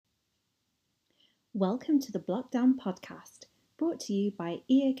Welcome to the BlockDown podcast, brought to you by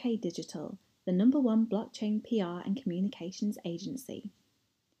EOK Digital, the #1 blockchain PR and communications agency.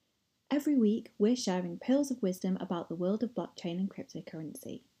 Every week, we're sharing pearls of wisdom about the world of blockchain and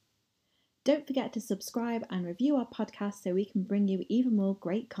cryptocurrency. Don't forget to subscribe and review our podcast so we can bring you even more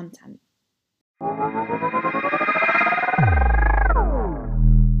great content.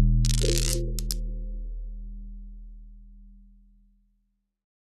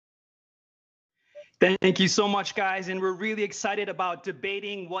 Thank you so much, guys. And we're really excited about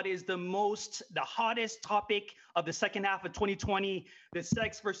debating what is the hottest topic of the second half of 2020, the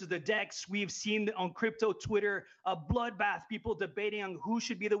CEXs versus the DEXs. We've seen on crypto Twitter a bloodbath, people debating on who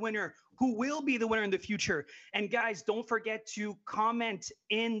should be the winner, who will be the winner in the future. And guys, don't forget to comment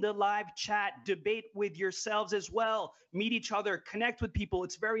in the live chat, debate with yourselves as well, meet each other, connect with people.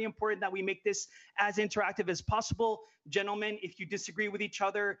 It's very important that we make this as interactive as possible. Gentlemen, if you disagree with each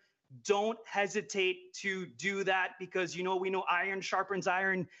other, don't hesitate to do that, because we know iron sharpens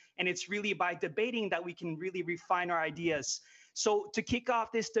iron, and it's really by debating that we can really refine our ideas. So to kick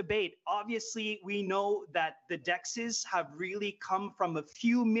off this debate, obviously we know that the DEXs have really come from a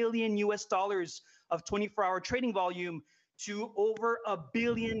few million US dollars of 24-hour trading volume to over $1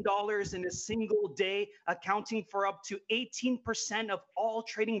 billion in a single day, accounting for up to 18% of all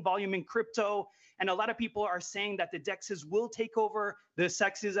trading volume in crypto. And a lot of people are saying that the DEXs will take over the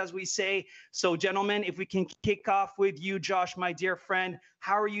CEXs, as we say. So gentlemen, if we can kick off with you, Josh, my dear friend,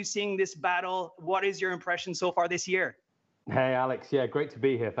 how are you seeing this battle? What is your impression so far this year? Hey, Alex. Yeah, great to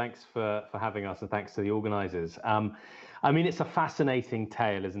be here. Thanks for having us, and thanks to the organizers. I mean, it's a fascinating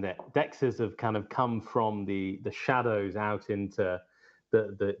tale, isn't it? DEXs have kind of come from the shadows out into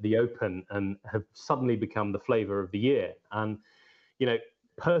the open and have suddenly become the flavor of the year. And,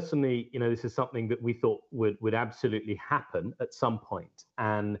 personally, this is something that we thought would absolutely happen at some point.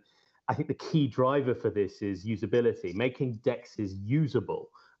 And I think the key driver for this is usability, making DEXs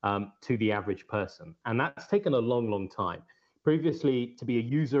usable to the average person. And that's taken a long, long time. Previously, to be a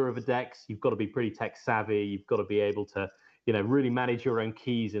user of a DEX, you've got to be pretty tech savvy. You've got to be able to, really manage your own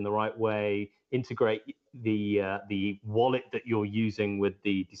keys in the right way, integrate the wallet that you're using with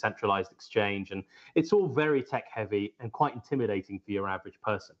the decentralized exchange. And it's all very tech heavy and quite intimidating for your average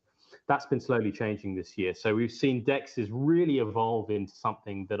person. That's been slowly changing this year. So we've seen DEXs really evolve into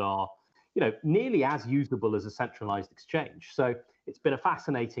something that are, nearly as usable as a centralized exchange. So it's been a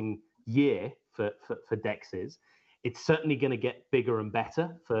fascinating year for DEXs. It's certainly going to get bigger and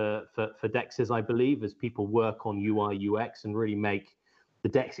better for DEXs, I believe, as people work on UI, UX and really make the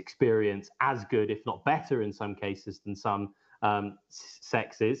DEX experience as good, if not better in some cases, than some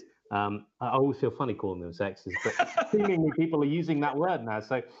CEXs. I always feel funny calling them CEXs, but seemingly people are using that word now.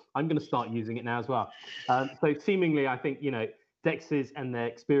 So I'm going to start using it now as well. So seemingly, I think, DEXs and their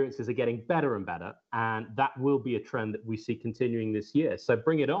experiences are getting better and better, and that will be a trend that we see continuing this year. So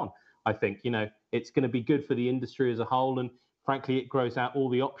bring it on. I think, it's going to be good for the industry as a whole. And frankly, it grows out all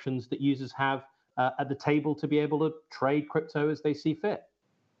the options that users have at the table to be able to trade crypto as they see fit.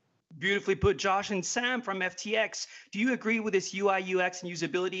 Beautifully put, Josh. And Sam from FTX, do you agree with this UI, UX, and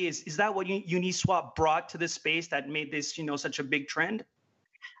usability? Is that what Uniswap brought to the space that made this, such a big trend?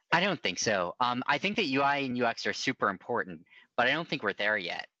 I don't think so. I think that UI and UX are super important, but I don't think we're there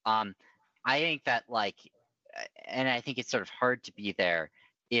yet. I think that and I think it's sort of hard to be there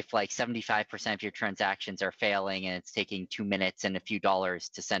if 75% of your transactions are failing and it's taking 2 minutes and a few dollars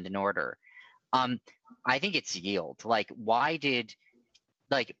to send an order. I think it's yield. Why did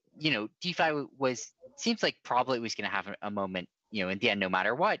DeFi seems like probably was going to have a moment, in the end, no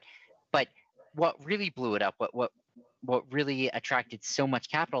matter what. But what really blew it up, what really attracted so much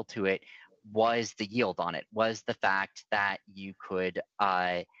capital to it was the yield on it, was the fact that you could,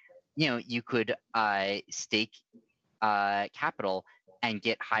 stake capital and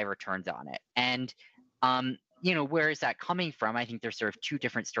get high returns on it. And, where is that coming from? I think there's sort of two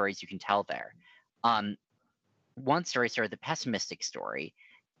different stories you can tell there. One story, sort of the pessimistic story,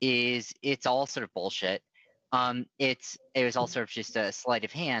 is it's all sort of bullshit. It was all sort of just a sleight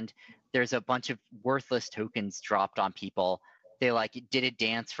of hand. There's a bunch of worthless tokens dropped on people. They did a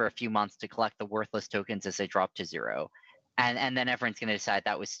dance for a few months to collect the worthless tokens as they dropped to zero. And then everyone's going to decide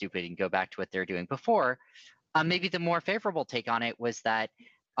that was stupid and go back to what they're doing before. Maybe the more favorable take on it was that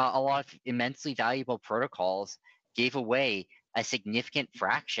a lot of immensely valuable protocols gave away a significant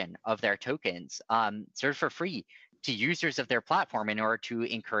fraction of their tokens sort of for free to users of their platform in order to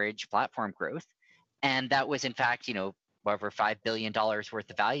encourage platform growth. And that was, in fact, whatever, $5 billion worth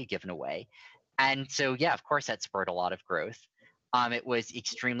of value given away. And so, yeah, of course, that spurred a lot of growth. It was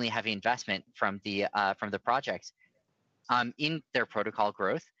extremely heavy investment from the projects in their protocol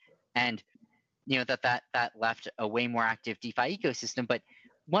growth. And that left a way more active DeFi ecosystem. But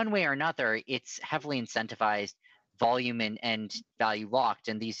one way or another, it's heavily incentivized volume and value locked,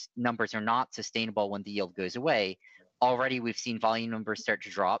 and these numbers are not sustainable when the yield goes away. Already, we've seen volume numbers start to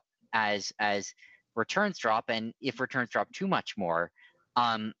drop as returns drop, and if returns drop too much more,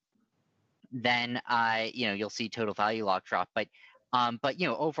 then you'll see total value lock drop. But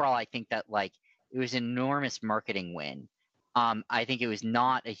overall, I think that it was an enormous marketing win. I think it was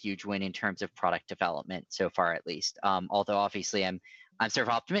not a huge win in terms of product development so far, at least. Although obviously, I'm sort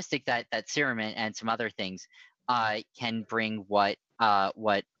of optimistic that Serum and some other things can bring what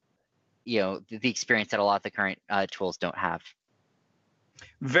the experience that a lot of the current tools don't have.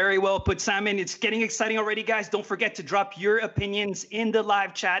 Very well put, Simon. It's getting exciting already, guys. Don't forget to drop your opinions in the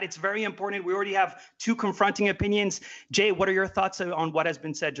live chat. It's very important. We already have 2 confronting opinions. Jay, what are your thoughts on what has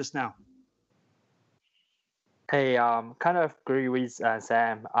been said just now? Hey, kind of agree with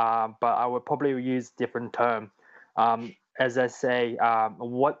Sam, but I would probably use different term. As I say,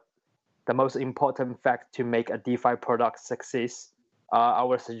 what the most important fact to make a DeFi product success, I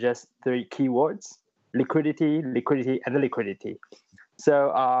would suggest 3 keywords: liquidity, liquidity, and liquidity.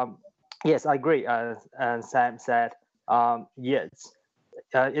 So yes, I agree. And Sam said, yes,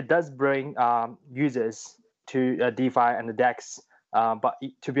 it does bring users to DeFi and the DEX, but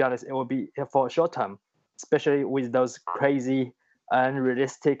to be honest, it will be for short term, especially with those crazy,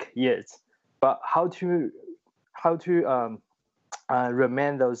 unrealistic years. But how to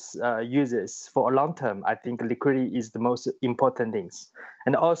remain those users for a long term? I think liquidity is the most important things,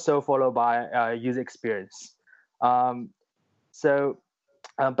 and also followed by user experience. So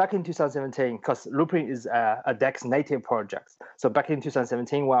back in 2017, because Loopring is a DEX native project. So back in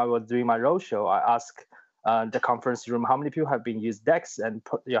 2017, when I was doing my roadshow, I asked the conference room how many people have been used DEX, and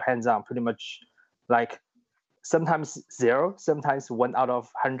put your hands on. Pretty much, sometimes 0, sometimes 1 out of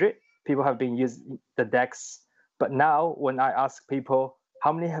 100 people have been used the DEX. But now, when I ask people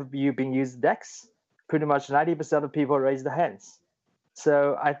how many have you been used DEX, pretty much 90% of people raise their hands.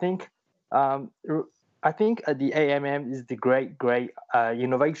 So I think the AMM is the great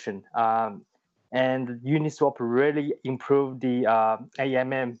innovation, and Uniswap really improved the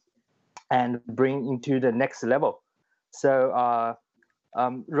AMM and bring into the next level. So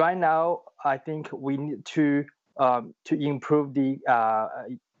right now, I think we need to improve the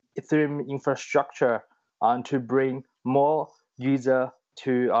Ethereum infrastructure to bring more user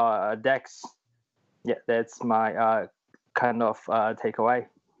to DEX. Yeah, that's my kind of takeaway.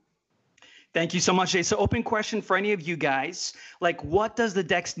 Thank you so much, Jay. So open question for any of you guys, what does the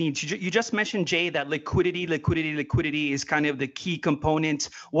DEX need? You just mentioned, Jay, that liquidity is kind of the key component.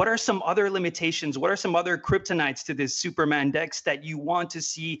 What are some other limitations? What are some other kryptonites to this Superman DEX that you want to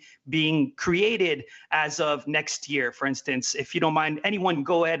see being created as of next year? For instance, if you don't mind, anyone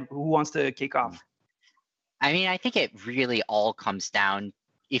go ahead who wants to kick off. I mean, I think it really all comes down,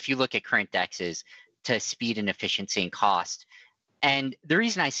 if you look at current DEXs, to speed and efficiency and cost. And the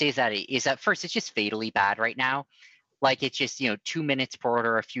reason I say that is that first, it's just fatally bad right now. It's just, 2 minutes per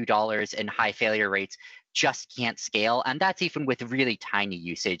order, a few dollars, and high failure rates just can't scale. And that's even with really tiny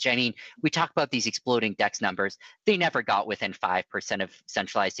usage. I mean, we talk about these exploding DEX numbers. They never got within 5% of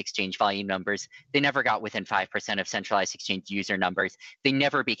centralized exchange volume numbers. They never got within 5% of centralized exchange user numbers. They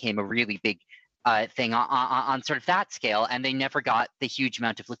never became a really big thing on sort of that scale. And they never got the huge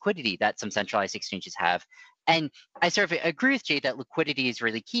amount of liquidity that some centralized exchanges have. And I sort of agree with Jay that liquidity is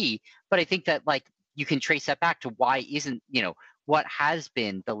really key, but I think that you can trace that back to why isn't, what has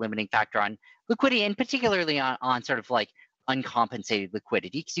been the limiting factor on liquidity, and particularly on sort of uncompensated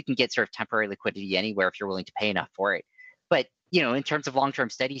liquidity, because you can get sort of temporary liquidity anywhere if you're willing to pay enough for it. But, in terms of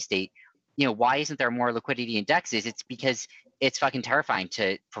long-term steady state, why isn't there more liquidity in DEXs? It's because it's fucking terrifying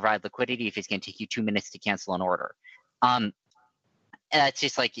to provide liquidity if it's going to take you 2 minutes to cancel an order. That's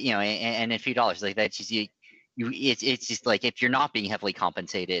just and a few dollars, that's just it's just if you're not being heavily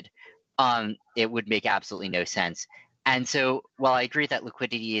compensated, it would make absolutely no sense. And so while I agree that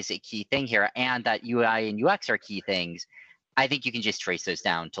liquidity is a key thing here and that UI and UX are key things, I think you can just trace those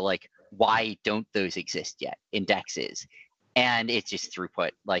down to why don't those exist yet in DEXs? And it's just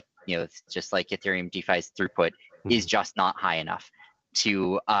throughput. It's just like Ethereum DeFi's throughput is just not high enough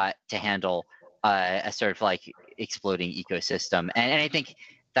to handle a sort of exploding ecosystem. And I think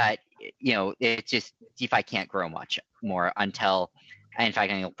that it just DeFi can't grow much more until, in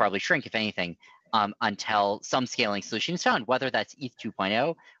fact, it'll probably shrink if anything, until some scaling solution is found, whether that's ETH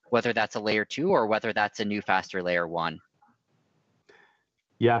 2.0, whether that's a layer 2, or whether that's a new faster layer 1.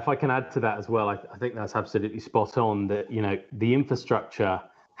 Yeah, if I can add to that as well, I think that's absolutely spot on. That the infrastructure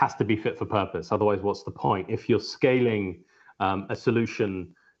has to be fit for purpose. Otherwise, what's the point? If you're scaling a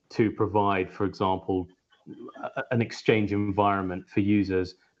solution to provide, for example, an exchange environment for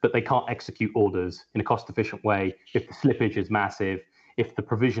users, but they can't execute orders in a cost-efficient way if the slippage is massive, if the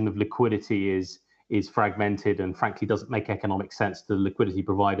provision of liquidity is fragmented and frankly doesn't make economic sense to the liquidity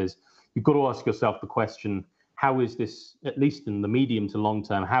providers. You've got to ask yourself the question, how is this, at least in the medium to long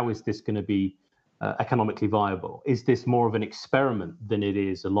term, how is this going to be economically viable? Is this more of an experiment than it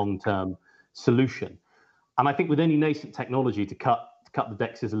is a long-term solution? And I think with any nascent technology, to cut the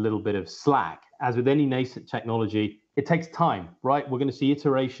DEXs a little bit of slack, as with any nascent technology, it takes time, right? We're going to see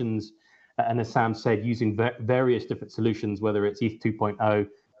iterations, and as Sam said, using various different solutions, whether it's ETH 2.0,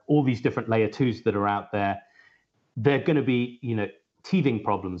 all these different layer twos that are out there. They're going to be, teething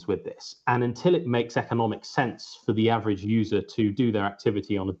problems with this. And until it makes economic sense for the average user to do their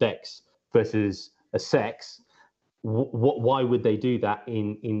activity on a DEX versus a CEX, why would they do that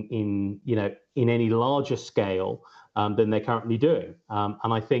in any larger scale than they're currently doing?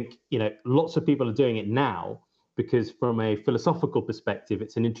 And I think lots of people are doing it now because from a philosophical perspective,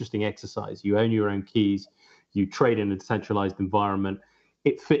 it's an interesting exercise. You own your own keys, you trade in a decentralized environment.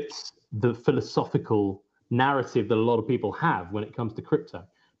 It fits the philosophical narrative that a lot of people have when it comes to crypto,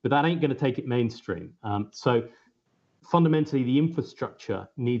 but that ain't going to take it mainstream. So fundamentally, the infrastructure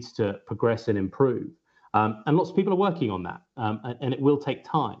needs to progress and improve. And lots of people are working on that, and it will take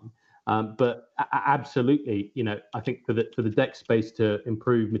time. But absolutely, I think for the DEX space to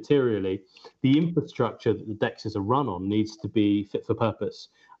improve materially, the infrastructure that the DEXs are run on needs to be fit for purpose.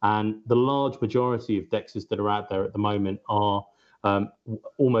 And the large majority of DEXs that are out there at the moment are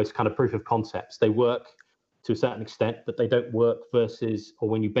almost kind of proof of concepts. They work to a certain extent, but they don't work versus, or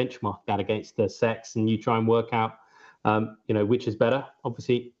when you benchmark that against the CEX and you try and work out which is better.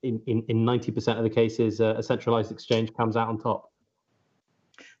 Obviously, in 90% of the cases, a centralized exchange comes out on top.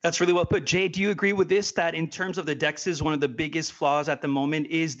 That's really well put. Jay, do you agree with this, that in terms of the DEXs, one of the biggest flaws at the moment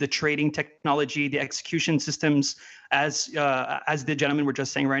is the trading technology, the execution systems, as the gentlemen were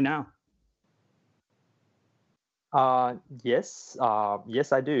just saying right now? Yes,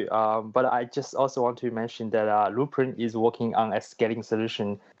 I do. But I just also want to mention that Blueprint is working on a scaling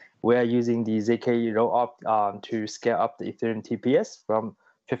solution. We're using the ZK rollup to scale up the Ethereum TPS from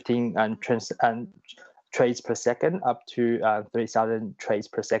 15 trades per second up to 3,000 trades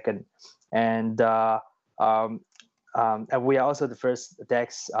per second. And we are also the first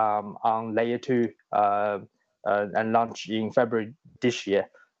DEX on layer 2 and launched in February this year.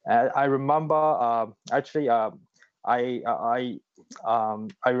 I remember I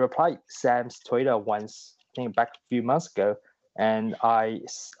replied Sam's Twitter once, I think back a few months ago, and I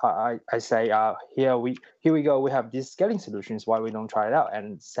say here we go, we have these scaling solutions, why we don't try it out?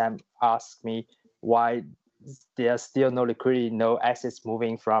 And Sam asked me why there's still no liquidity, no assets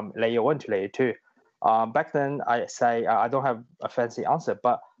moving from layer 1 to layer 2. Back then I say I don't have a fancy answer,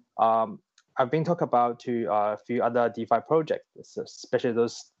 but I've been talking about to a few other DeFi projects, especially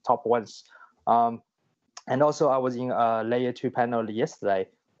those top ones. And also I was in a layer 2 panel yesterday.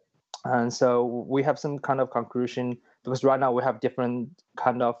 And so we have some kind of conclusion, because right now we have different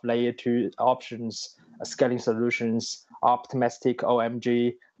kind of layer 2 options, scaling solutions, optimistic,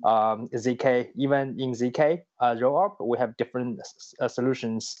 OMG, ZK. Even in ZK rollup, we have different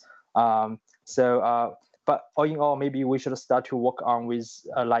solutions. But all in all, maybe we should start to work on with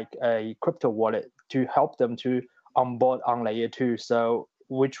like a crypto wallet to help them to onboard on layer 2. So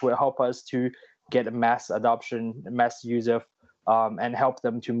which will help us to get mass adoption, mass user, and help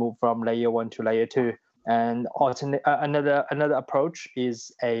them to move from layer 1 to layer 2. And another approach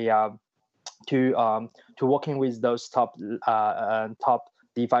is to working with those top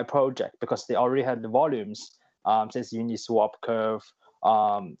DeFi project, because they already have the volumes, since Uniswap, Curve,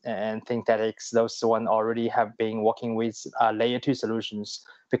 and Synthetix. Those one already have been working with layer 2 solutions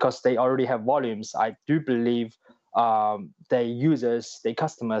because they already have volumes. I do believe their users, their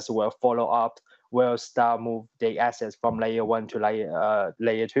customers will follow up, will start move their assets from layer 1 to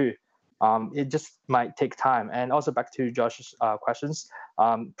layer 2. It just might take time. And also back to Josh's questions,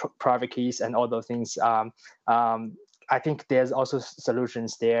 private keys and all those things. I think there's also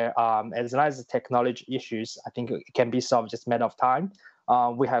solutions there. As long as the technology issues, I think it can be solved, just a matter of time.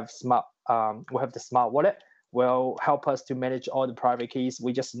 We have the smart wallet will help us to manage all the private keys.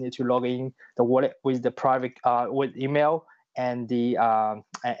 We just need to log in the wallet with the private with email and the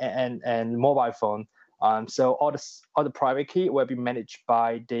and mobile phone. So all the private key will be managed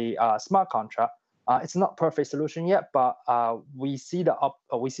by the smart contract. It's not perfect solution yet, but we see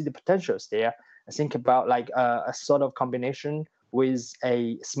the potentials there. I think about like a sort of combination with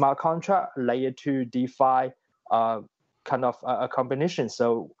a smart contract, layer 2 DeFi, kind of a combination.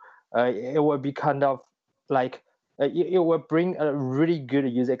 So it will be kind of like it will bring a really good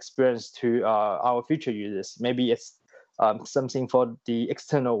user experience to our future users. Maybe it's something for the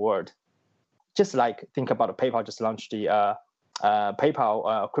external world. Just like think about PayPal just launched the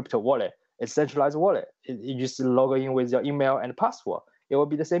PayPal crypto wallet. It's centralized wallet. You just log in with your email and password. It will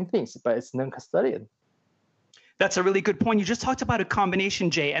be the same things, but it's non-custodian. That's a really good point. You just talked about a combination,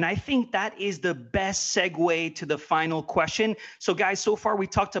 Jay, and I think that is the best segue to the final question. So guys, so far we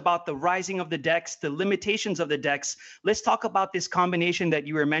talked about the rising of the DEX, the limitations of the DEX. Let's talk about this combination that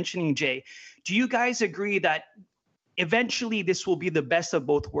you were mentioning, Jay. Do you guys agree that eventually this will be the best of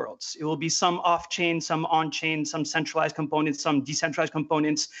both worlds? It will be some off-chain, some on-chain, some centralized components, some decentralized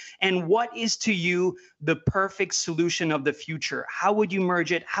components. And what is to you the perfect solution of the future? How would you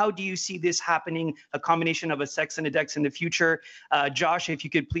merge it? How do you see this happening? A combination of a CEX and a DEX in the future? Josh, if you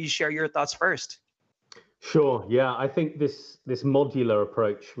could please share your thoughts first. Sure. Yeah, I think this modular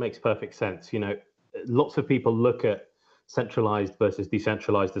approach makes perfect sense. Lots of people look at centralized versus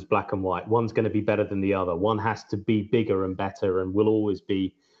decentralized as black and white. One's going to be better than the other. One has to be bigger and better and will always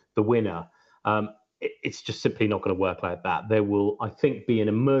be the winner. It's just simply not going to work like that. There will, I think, be an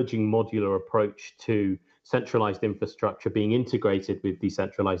emerging modular approach to centralized infrastructure being integrated with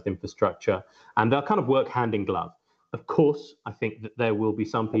decentralized infrastructure, and they'll kind of work hand in glove. Of course, I think that there will be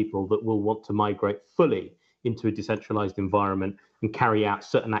some people that will want to migrate fully into a decentralized environment and carry out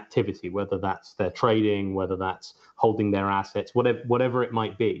certain activity, whether that's their trading, whether that's holding their assets, whatever it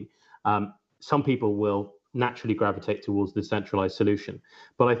might be. Some people will naturally gravitate towards the centralized solution.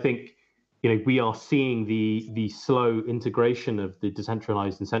 But I think we are seeing the slow integration of the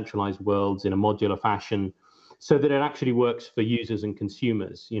decentralized and centralized worlds in a modular fashion so that it actually works for users and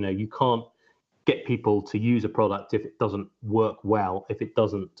consumers. You can't get people to use a product if it doesn't work well, if it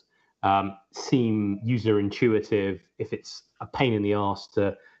doesn't seem user intuitive, if it's a pain in the ass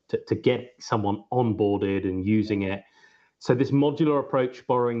to get someone onboarded and using it. So this modular approach,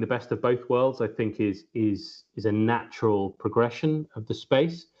 borrowing the best of both worlds, I think is a natural progression of the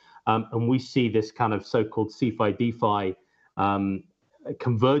space. And we see this kind of so-called CeFi DeFi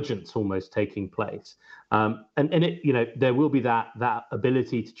convergence almost taking place. And it, there will be that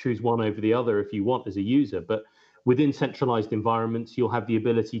ability to choose one over the other if you want as a user, but within centralized environments, you'll have the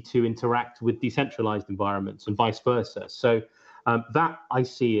ability to interact with decentralized environments and vice versa. So that I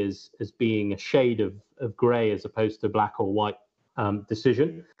see as being a shade of gray as opposed to black or white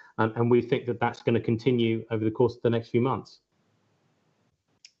decision. And we think that that's going to continue over the course of the next few months.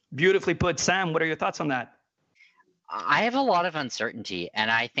 Beautifully put. Sam, what are your thoughts on that? I have a lot of uncertainty, and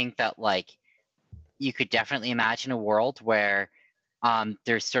I think that you could definitely imagine a world where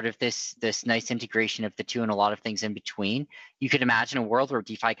there's sort of this nice integration of the two and a lot of things in between. You could imagine a world where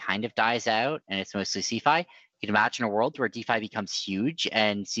DeFi kind of dies out and it's mostly CeFi. You could imagine a world where DeFi becomes huge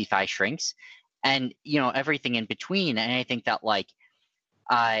and CeFi shrinks, and everything in between. And I think that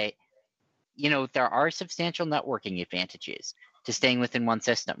there are substantial networking advantages to staying within one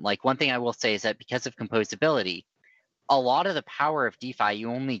system. One thing I will say is that because of composability, a lot of the power of DeFi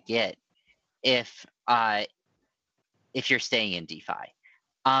you only get if you're staying in DeFi.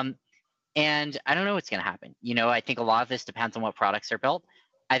 And I don't know what's going to happen. I think a lot of this depends on what products are built.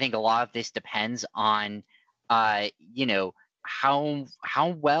 I think a lot of this depends on, how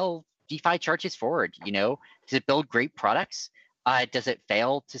well DeFi charges forward. Does it build great products? Does it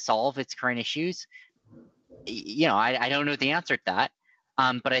fail to solve its current issues? I don't know the answer to that.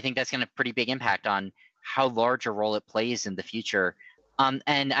 But I think that's going to have a pretty big impact on how large a role it plays in the future.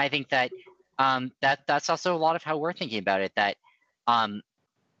 And I think that that's also a lot of how we're thinking about it. That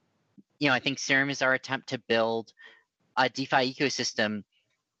I think Serum is our attempt to build a DeFi ecosystem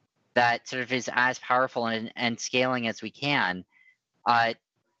that sort of is as powerful and scaling as we can,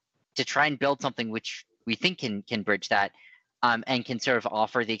 to try and build something which we think can bridge that, and can sort of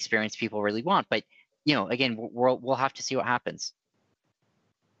offer the experience people really want. But again, we'll have to see what happens.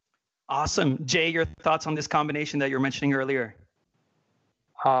 Awesome. Jay, your thoughts on this combination that you were mentioning earlier?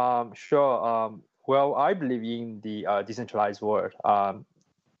 Sure. Well, I believe in the decentralized world.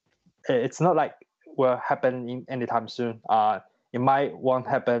 It's not like will happen anytime soon. It might won't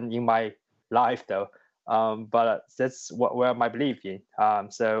happen in my life though. But that's where my belief in.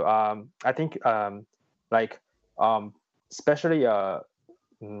 So I think especially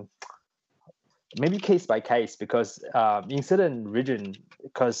maybe case by case, because in certain region,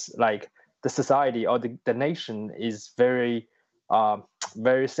 because the society or the nation is very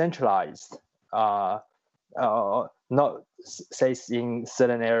very centralized, not say in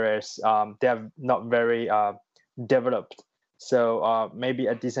certain areas they are not very developed. So maybe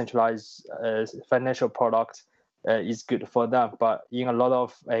a decentralized financial product is good for them, but in a lot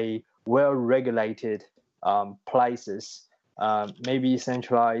of a well-regulated places, maybe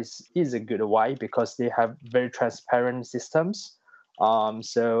centralized is a good way because they have very transparent systems.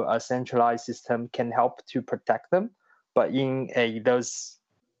 So a centralized system can help to protect them. But in those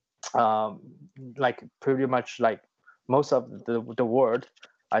like pretty much like most of the world,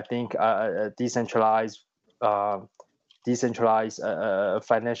 I think decentralized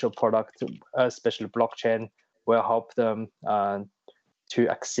financial product, especially blockchain, will help them to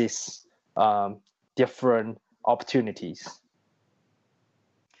access different opportunities.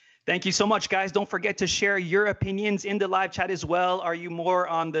 Thank you so much, guys. Don't forget to share your opinions in the live chat as well. Are you more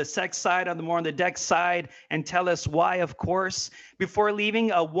on the CEX side, more on the DEX side? And tell us why, of course. Before leaving,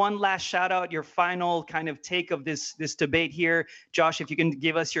 one last shout out, your final kind of take of this debate here. Josh, if you can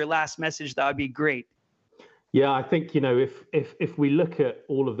give us your last message, that would be great. Yeah, I think, if we look at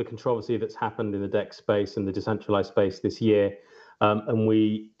all of the controversy that's happened in the DEX space and the decentralized space this year, and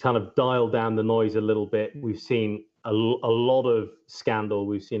we kind of dial down the noise a little bit, we've seen a lot of scandal,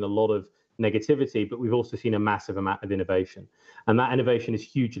 we've seen a lot of negativity, but we've also seen a massive amount of innovation. And that innovation is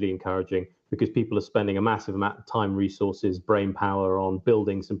hugely encouraging because people are spending a massive amount of time, resources, brain power on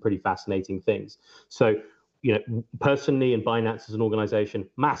building some pretty fascinating things. So, personally, and Binance as an organization,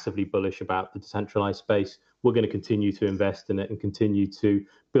 massively bullish about the decentralized space. We're going to continue to invest in it and continue to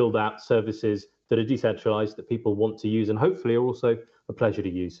build out services that are decentralized, that people want to use, and hopefully are also a pleasure to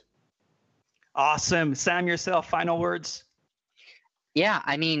use. Awesome. Sam, yourself, final words? Yeah,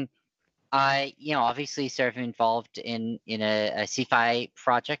 I mean, obviously sort of involved in a CeFi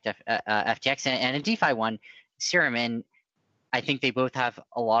project, FTX, and a DeFi one, Serum, and I think they both have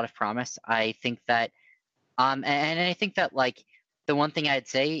a lot of promise. I think that, and I think that, like, the one thing I'd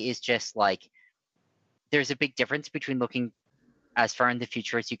say is just, like, there's a big difference between looking as far in the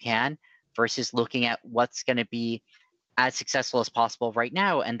future as you can versus looking at what's going to be as successful as possible right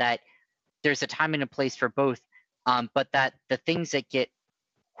now, and that there's a time and a place for both, but that the things that get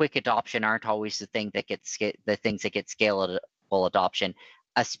quick adoption aren't always the things that get scalable adoption,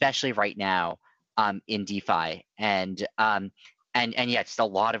 especially right now in DeFi. And yeah, just a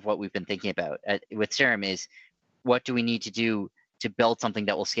lot of what we've been thinking about with Serum is what do we need to do to build something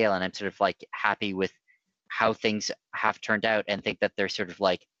that will scale? And I'm sort of like happy with how things have turned out and think that they're sort of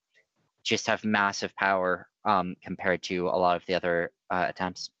like just have massive power compared to a lot of the other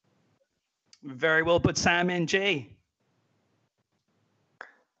attempts. Very well put, Sam and Jay.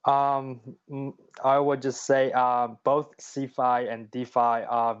 I would just say both CeFi and DeFi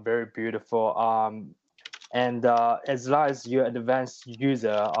are very beautiful. And as long as you're an advanced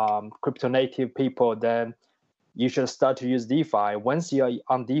user, crypto native people, then you should start to use DeFi. Once you're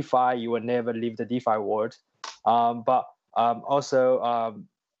on DeFi, you will never leave the DeFi world. But also,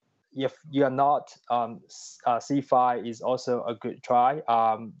 if you're not, CeFi is also a good try.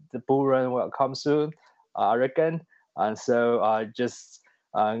 The bull run will come soon, I reckon. And so just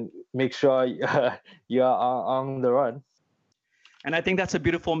make sure you're on the run. And I think that's a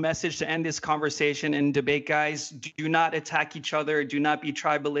beautiful message to end this conversation and debate, guys. Do not attack each other. Do not be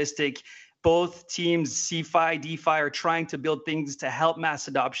tribalistic. Both teams, CeFi, DeFi, are trying to build things to help mass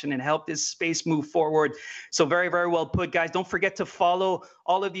adoption and help this space move forward. So very, very well put, guys. Don't forget to follow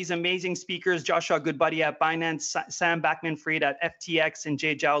all of these amazing speakers, Joshua Goodbuddy at Binance, Sam Backman-Fried at FTX, and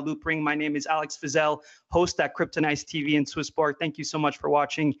Jay Zhao Loopring. My name is Alex Fizel, host at Kryptonice TV and Swissport. Thank you so much for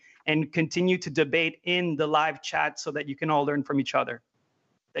watching, and continue to debate in the live chat so that you can all learn from each other.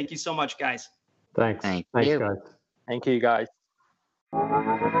 Thank you so much, guys. Thanks. Thanks, guys. Thank you, guys.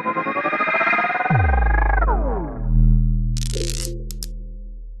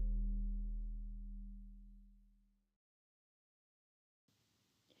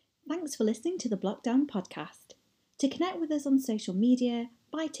 Thanks for listening to the BlockDown podcast. To connect with us on social media,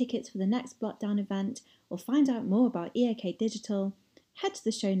 buy tickets for the next BlockDown event, or find out more about EAK Digital, head to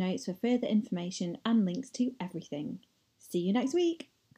the show notes for further information and links to everything. See you next week.